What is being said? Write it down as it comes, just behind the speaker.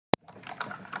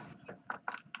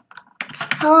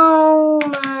Oh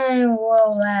my,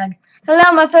 whoa, lag.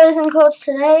 Hello, my fellows and coach.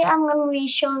 Today I'm going to be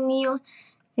showing you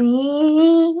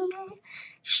the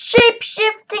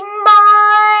shape-shifting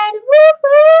mod.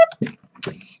 Woo-hoo.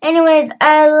 Anyways,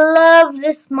 I love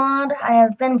this mod. I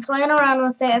have been playing around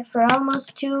with it for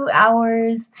almost 2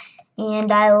 hours,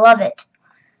 and I love it.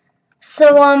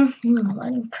 So,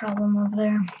 any problem over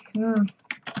there?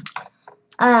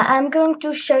 I'm going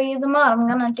to show you the mod. I'm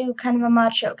gonna do kind of a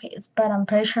mod showcase, but I'm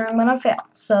pretty sure I'm gonna fail.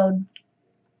 So,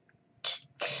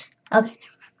 okay.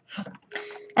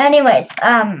 Anyways,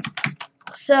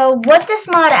 so what this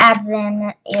mod adds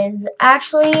in is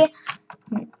actually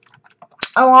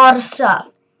a lot of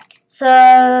stuff. So,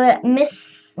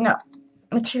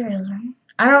 materials.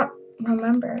 I don't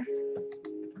remember.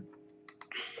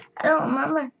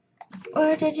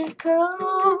 Where did it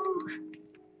go?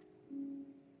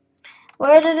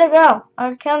 Where did it go?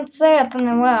 I can't say it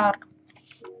anywhere.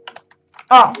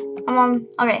 Oh,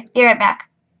 okay, be right back.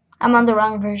 I'm on the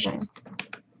wrong version.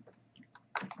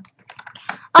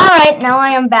 Alright, now I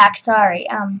am back, sorry.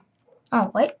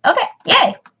 Oh, wait, okay,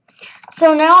 yay!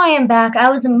 So now I am back. I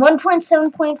was in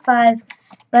 1.7.5,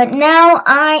 but now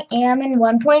I am in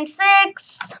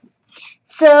 1.6.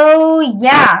 So,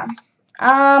 yeah.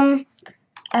 Yeah.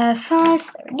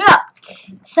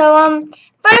 So,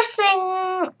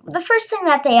 the first thing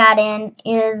that they add in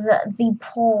is the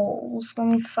polls. Let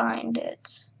me find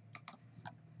it.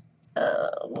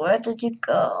 Where did you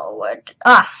go?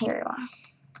 Here you are.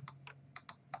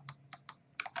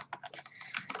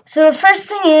 So the first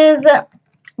thing is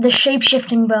the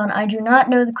shape-shifting bone. I do not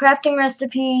know the crafting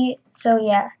recipe, so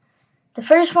yeah. The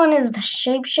first one is the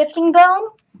shape-shifting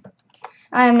bone.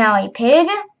 I am now a pig,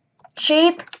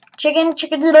 sheep, chicken,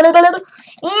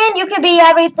 and you can be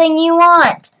everything you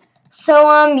want.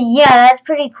 So, yeah, that's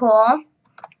pretty cool.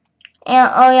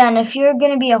 And, oh yeah, and if you're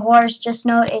gonna be a horse, just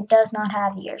note it does not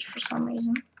have ears for some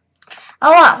reason.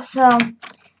 Oh wow, so,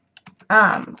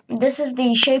 this is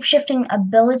the shape-shifting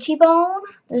ability bone.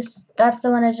 That's the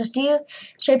one I just used.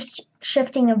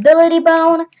 Shape-shifting ability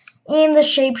bone and the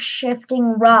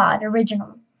shape-shifting rod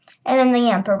original. And then the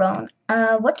Yamper bone.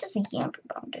 What does the Yamper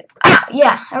bone do?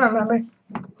 Yeah, I remember.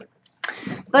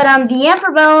 But the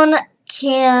Yamper bone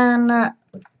can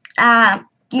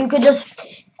you could just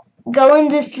go in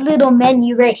this little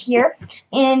menu right here,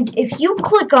 and if you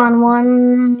click on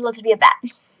one, let's be a bat,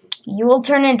 you will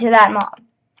turn into that mob.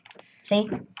 See?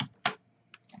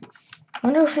 I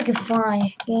wonder if we can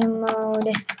fly. Game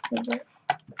mode.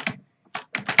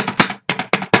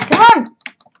 Come on!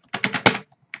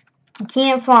 You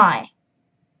can't fly.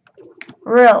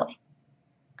 Really?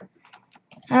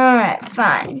 Alright,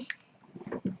 fine.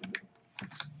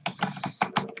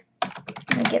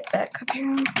 Let me get back up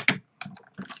here.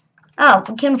 Oh,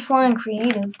 we can fly in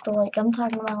creative, but like I'm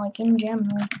talking about like in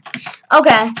general.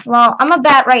 Okay, well, I'm a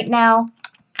bat right now.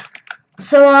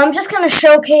 So I'm just gonna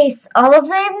showcase all of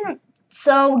them.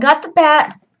 So we got the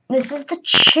bat. This is the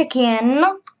chicken.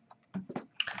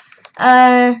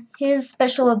 His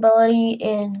special ability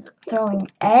is throwing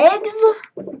eggs.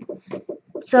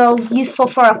 So useful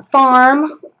for a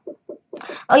farm.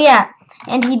 Oh yeah,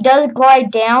 and he does glide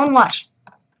down. Watch.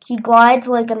 He glides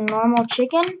like a normal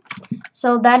chicken.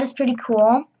 So that is pretty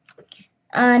cool.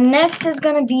 Next is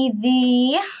gonna be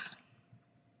the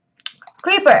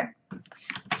creeper.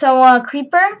 So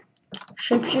creeper,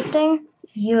 shape-shifting,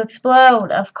 you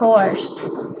explode, of course.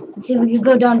 Let's see if we can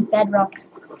go down Bedrock.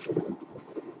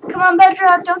 Come on,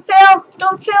 Bedrock, don't fail.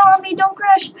 Don't fail on me, don't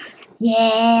crash.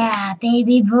 Yeah,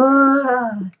 baby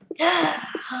boy.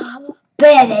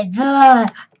 Baby boy.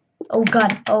 Oh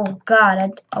god, oh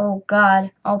god, oh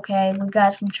god. Okay, we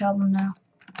got some trouble now.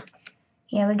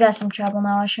 Yeah, we got some trouble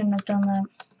now. I shouldn't have done that.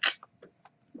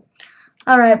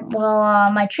 Alright,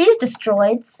 well, my tree's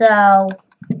destroyed, so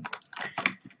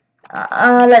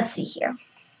let's see here.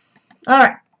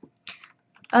 Alright.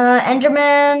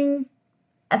 Enderman,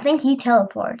 I think he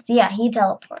teleports. Yeah, he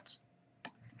teleports.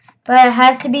 But it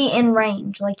has to be in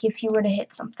range, like if you were to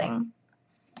hit something.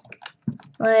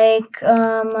 Like,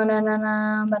 there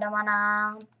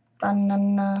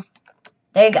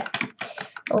you go.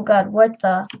 Oh god, what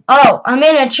the? Oh, I'm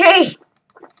in a tree!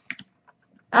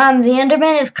 The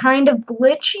Enderman is kind of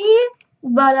glitchy,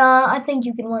 but I think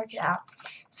you can work it out.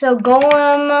 So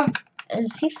Golem,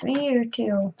 is he 3 or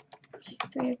 2? Is he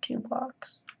 3 or 2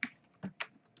 blocks?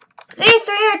 Is he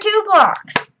 3 or 2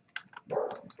 blocks?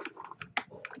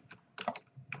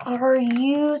 Are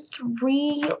you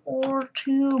 3 or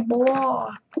 2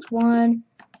 blocks? 1,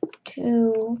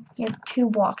 2. You're 2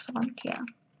 blocks on. Yeah,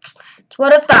 that's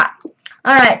what I thought.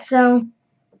 All right, so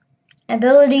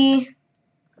ability.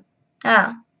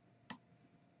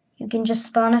 you can just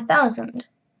spawn 1,000.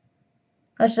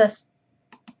 Watch this.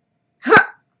 Huh!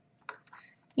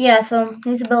 Yeah, so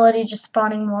his ability just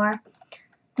spawning more.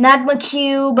 Magma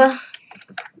Cube.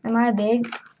 Am I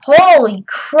big? Holy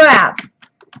crap!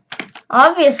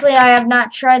 Obviously, I have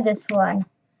not tried this one.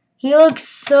 He looks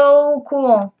so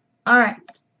cool. Alright.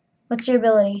 What's your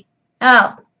ability?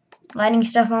 Oh. Lighting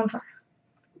stuff on fire.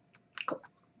 Cool.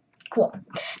 Cool.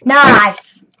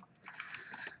 Nice!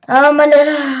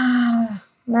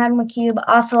 Magma Cube.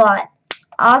 Ocelot.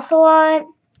 Ocelot,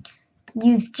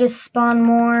 you just spawn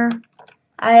more.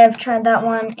 I have tried that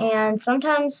one, and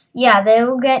sometimes, yeah, they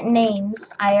will get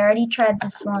names. I already tried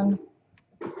this one.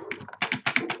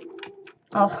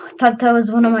 Oh, I thought that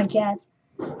was one of my cats.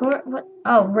 What?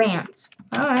 Oh, Rants.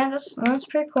 Alright, that's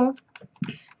pretty cool.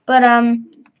 But,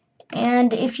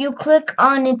 and if you click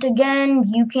on it again,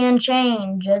 you can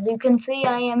change. As you can see,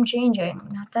 I am changing.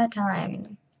 Not that time.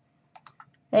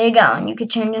 There you go, and you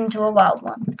could change into a wild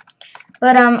one.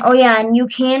 But, oh yeah, and you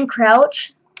can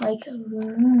crouch. Like,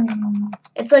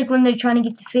 it's like when they're trying to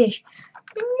get the fish.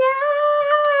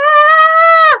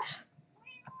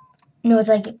 No, it's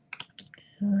like,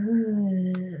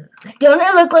 don't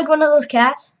it look like one of those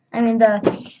cats? I mean, the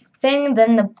thing,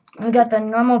 then we got the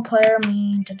normal player,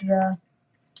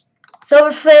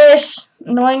 Silverfish,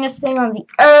 annoyingest thing on the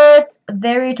earth,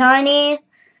 very tiny.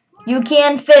 You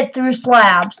can fit through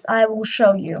slabs. I will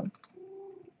show you.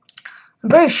 I'm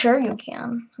pretty sure you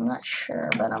can. I'm not sure,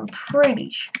 but I'm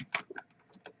pretty sure.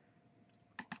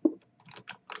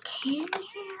 Can you?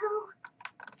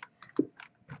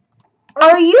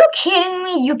 Are you kidding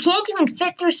me? You can't even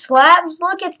fit through slabs?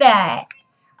 Look at that.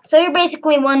 So you're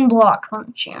basically one block,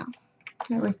 aren't you?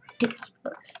 You're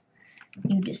ridiculous.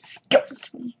 You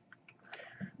disgust me.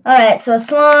 Alright, so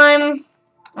slime.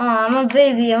 Oh, I'm a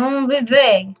baby. I'm gonna be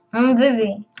big. I'm a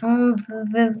baby. I'm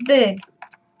gonna be big.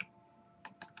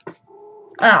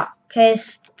 Oh, okay,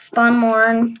 spawn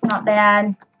more, not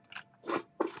bad.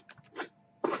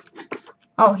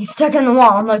 Oh, he's stuck in the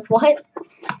wall. I'm like, what?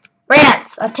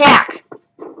 Rants, attack.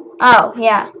 Oh,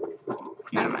 yeah.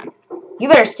 Never mind. You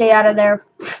better stay out of there.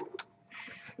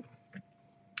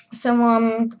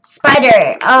 So,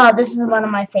 spider. Oh, this is one of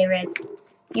my favorites.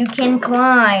 You can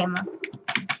climb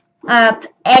up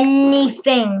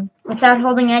anything without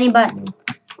holding any button.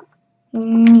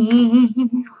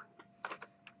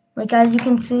 Like, as you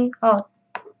can see. Oh,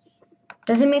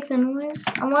 does it make the noise?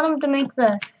 I want him to make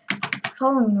the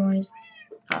falling noise.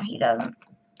 Oh, he doesn't.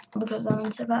 Because I'm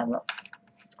in survival.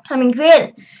 I mean,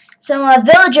 creative. So,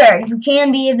 villager. You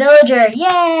can be a villager.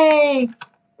 Yay!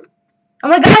 Oh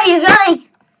my god, he's running!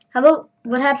 How about,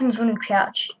 what happens when we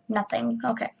crouch? Nothing.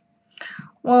 Okay.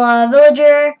 Well,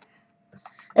 villager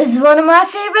is one of my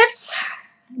favorites.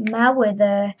 My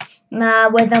wither. My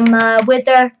wither, my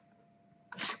wither.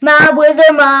 My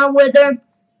wither, my wither.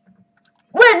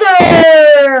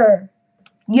 Wither!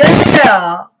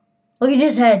 Yeah! Look at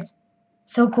his heads.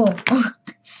 So cool.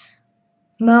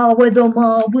 My wither,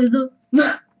 my wither.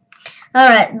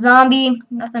 Alright, zombie.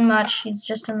 Nothing much. He's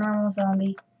just a normal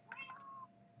zombie.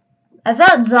 I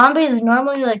thought zombies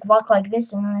normally like walk like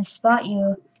this, and when they spot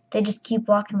you, they just keep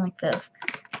walking like this.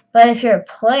 But if you're a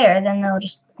player, then they'll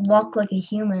just walk like a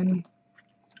human.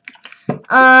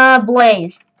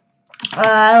 Blaze.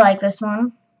 I like this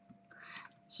one.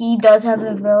 He does have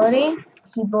an ability.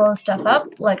 He blows stuff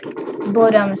up, like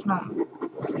blow down this mountain.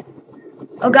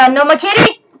 Oh god, no, my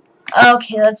kitty!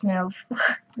 Okay, let's move.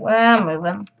 We're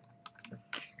moving.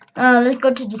 Let's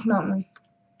go to this mountain.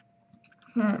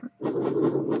 Maybe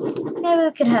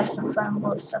we could have some fun,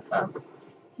 blow stuff up.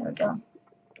 Here we go.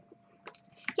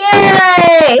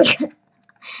 Yay!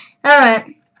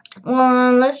 Alright.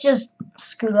 Well, let's just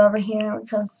scoot over here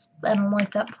because I don't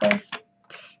like that place.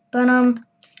 But,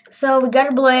 so we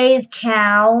got a blaze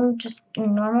cow, just a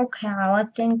normal cow, I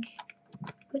think.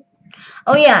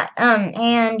 Oh yeah,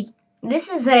 and this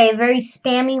is a very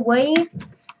spammy way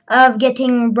of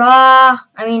getting raw,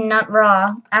 I mean not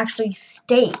raw, actually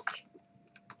steak.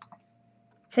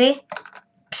 See?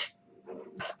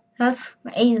 That's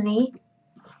easy.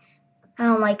 I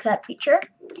don't like that feature.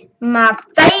 My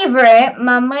favorite,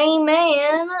 my main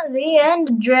man, the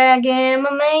End Dragon,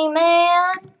 my main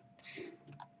man.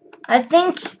 I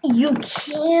think you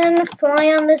can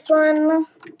fly on this one.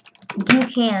 You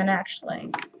can,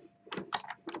 actually.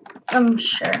 I'm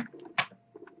sure.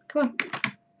 Come on.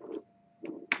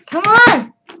 Come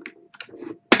on!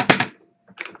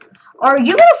 Are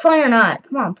you gonna fly or not?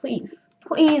 Come on, please.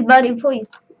 Please, buddy, please.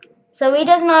 So he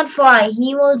does not fly.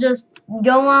 He will just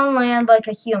go on land like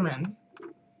a human.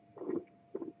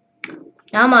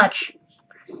 Not much.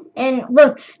 And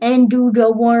look, and do the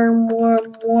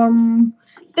worm.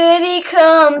 Baby,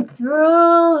 come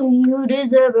through. You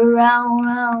deserve a round,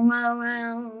 round, round,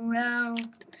 round, round.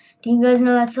 Do you guys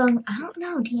know that song? I don't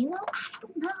know. Do you know? I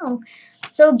don't know.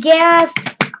 So, gas.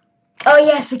 Oh,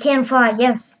 yes, we can fly.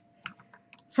 Yes.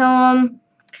 So,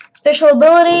 special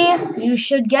ability, you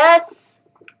should guess.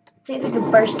 Let's see if we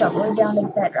can burst all the way down to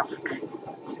bedrock.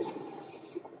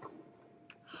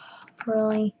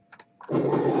 Really?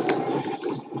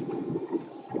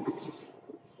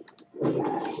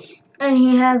 And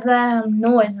he has that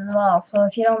noise as well, so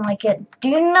if you don't like it,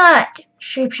 do not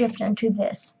shapeshift into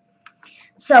this.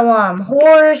 So,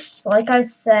 horse, like I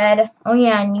said, oh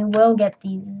yeah, and you will get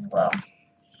these as well.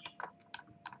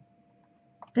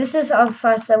 This is how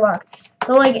fast they walk.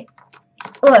 So, like,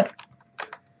 look,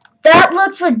 that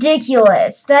looks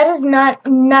ridiculous. That is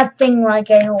nothing like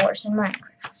a horse in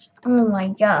Minecraft. Oh my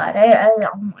god,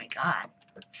 oh my god.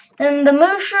 And the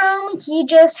mushroom, he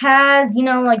just has, you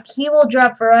know, like, he will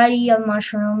drop variety of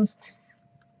mushrooms.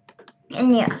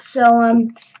 And yeah, so,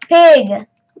 pig,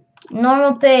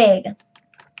 normal pig,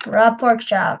 raw pork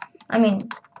chop,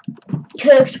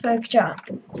 cooked pork chop,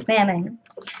 spamming.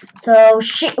 So,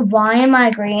 why am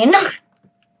I green?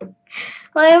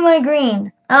 Why am I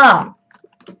green? Oh,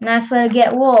 and that's where to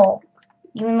get wool,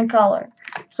 even the color.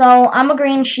 So, I'm a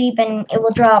green sheep, and it will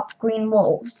drop green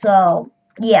wool, so,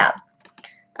 yeah.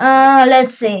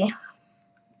 Let's see.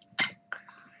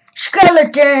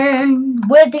 Skeleton,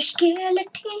 with a skeleton,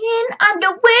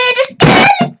 underwear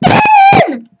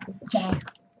skeleton! Okay.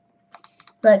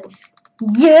 Look.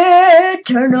 Yeah,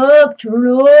 turn up, turn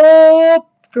up,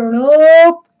 turn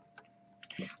up.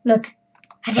 Look.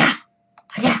 Haja,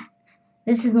 haja.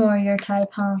 This is more your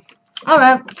type, huh?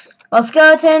 Alright. Well,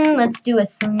 skeleton, let's do a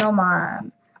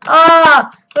snowman.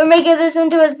 Ah! We're making this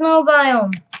into a snow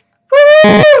biome.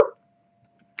 Woo!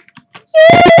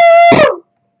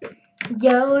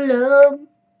 YOLO.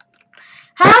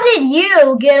 How did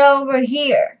you get over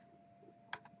here?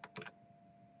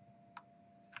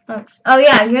 Oh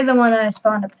yeah, you're the one that I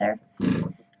spawned up there.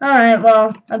 Alright,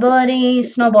 well, ability,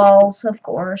 snowballs, of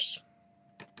course.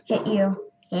 Hit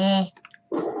you. Eh.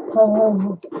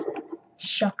 Oh,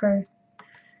 shocker.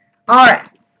 Alright.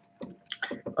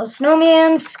 Well,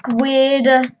 snowman, squid,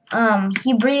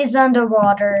 he breathes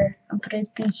underwater. I'm pretty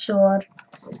sure.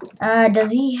 Does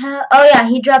he have... Oh, yeah,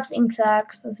 he drops ink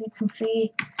sacs, as you can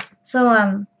see.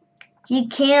 So, he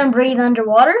can breathe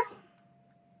underwater.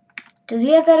 Does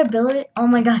he have that ability? Oh,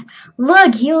 my God.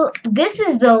 Look, this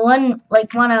is the one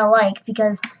I like,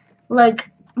 because, like,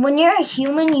 when you're a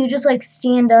human, you just, like,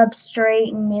 stand up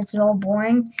straight, and it's all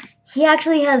boring. He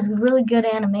actually has really good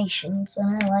animations,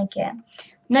 and I like it.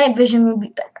 Night vision would be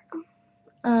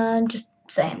better. Just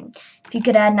saying. If you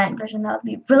could add night vision, that would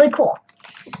be really cool.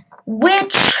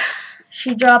 Witch,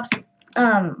 she drops,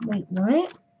 wait,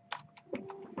 what?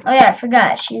 Oh yeah, I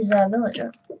forgot, she's a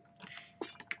villager.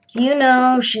 Do you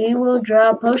know she will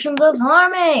drop potions of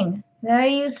harming?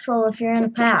 Very useful if you're in a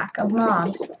pack of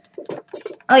mobs.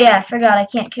 Oh yeah, I forgot, I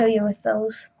can't kill you with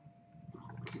those.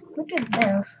 Who did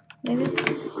this? Maybe?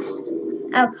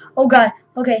 Ow, oh god,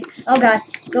 okay, oh god,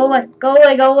 go away, go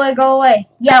away, go away, go away.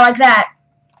 Yeah, like that.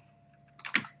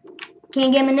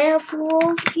 Can't get me now,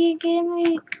 fools. Can't get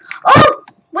me. Oh!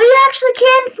 Well, you actually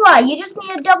can fly. You just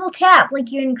need a double tap like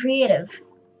you're in creative.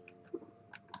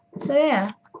 So,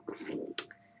 yeah.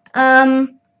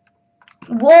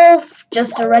 Wolf.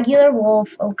 Just a regular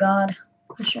wolf. Oh, God.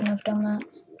 I shouldn't have done that.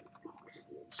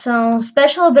 So,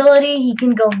 special ability. He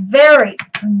can go very,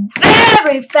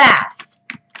 very fast.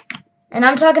 And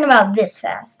I'm talking about this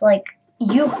fast. Like,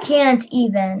 you can't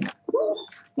even...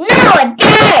 No, I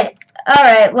died!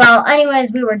 Alright, well,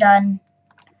 anyways, we were done.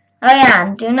 Oh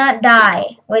yeah, do not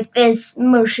die with this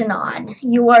motion on.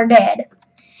 You are dead.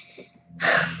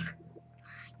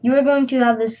 You are going to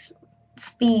have this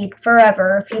speed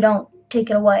forever if you don't take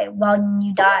it away while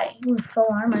you die. Ooh, full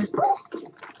armor.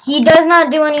 He does not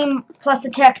do any plus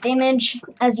attack damage,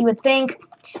 as you would think.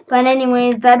 But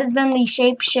anyways, that has been the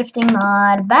shape-shifting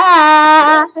mod.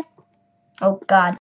 Bye! Oh, God.